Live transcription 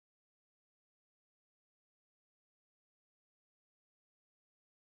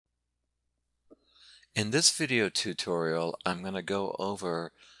In this video tutorial, I'm going to go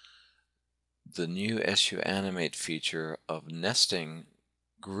over the new SU Animate feature of nesting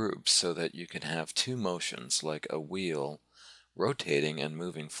groups so that you can have two motions like a wheel rotating and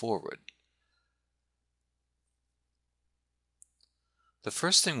moving forward. The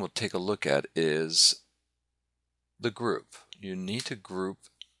first thing we'll take a look at is the group. You need to group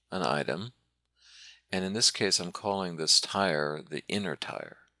an item, and in this case I'm calling this tire the inner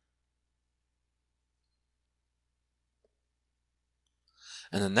tire.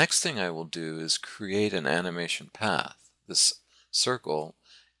 And the next thing I will do is create an animation path. This circle,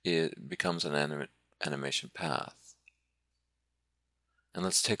 it becomes an animation path. And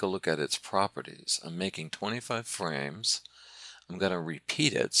let's take a look at its properties. I'm making 25 frames. I'm going to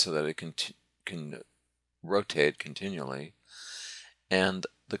repeat it so that it can rotate continually. And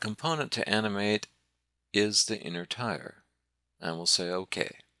the component to animate is the inner tire. And we'll say OK.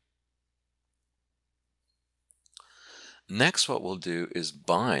 Next, what we'll do is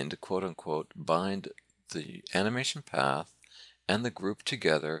bind, quote unquote, bind the animation path and the group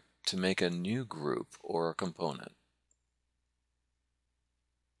together to make a new group or a component.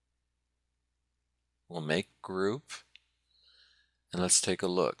 We'll make group, and let's take a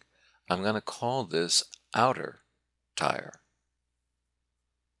look. I'm going to call this outer tire.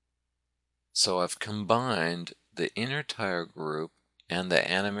 So I've combined the inner tire group and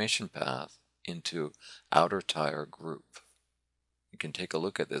the animation path into outer tire group. You can take a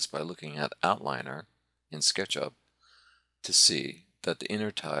look at this by looking at Outliner in SketchUp to see that the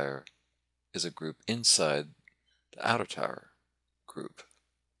inner tire is a group inside the outer tire group.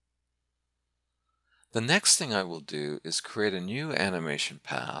 The next thing I will do is create a new animation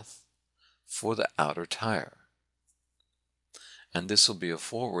path for the outer tire. And this will be a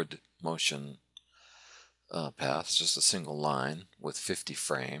forward motion path, just a single line with 50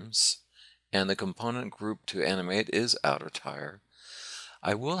 frames. And the component group to animate is outer tire.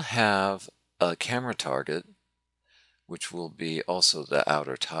 I will have a camera target, which will be also the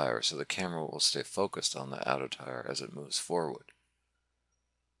outer tire, so the camera will stay focused on the outer tire as it moves forward.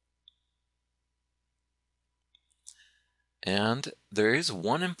 And there is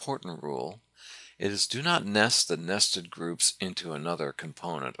one important rule. It is do not nest the nested groups into another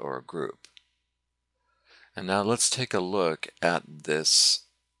component or a group. And now let's take a look at this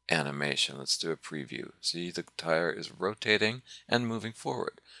animation. Let's do a preview. See, the tire is rotating and moving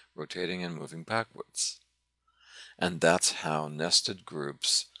forward, rotating and moving backwards. And that's how nested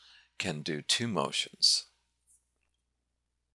groups can do two motions.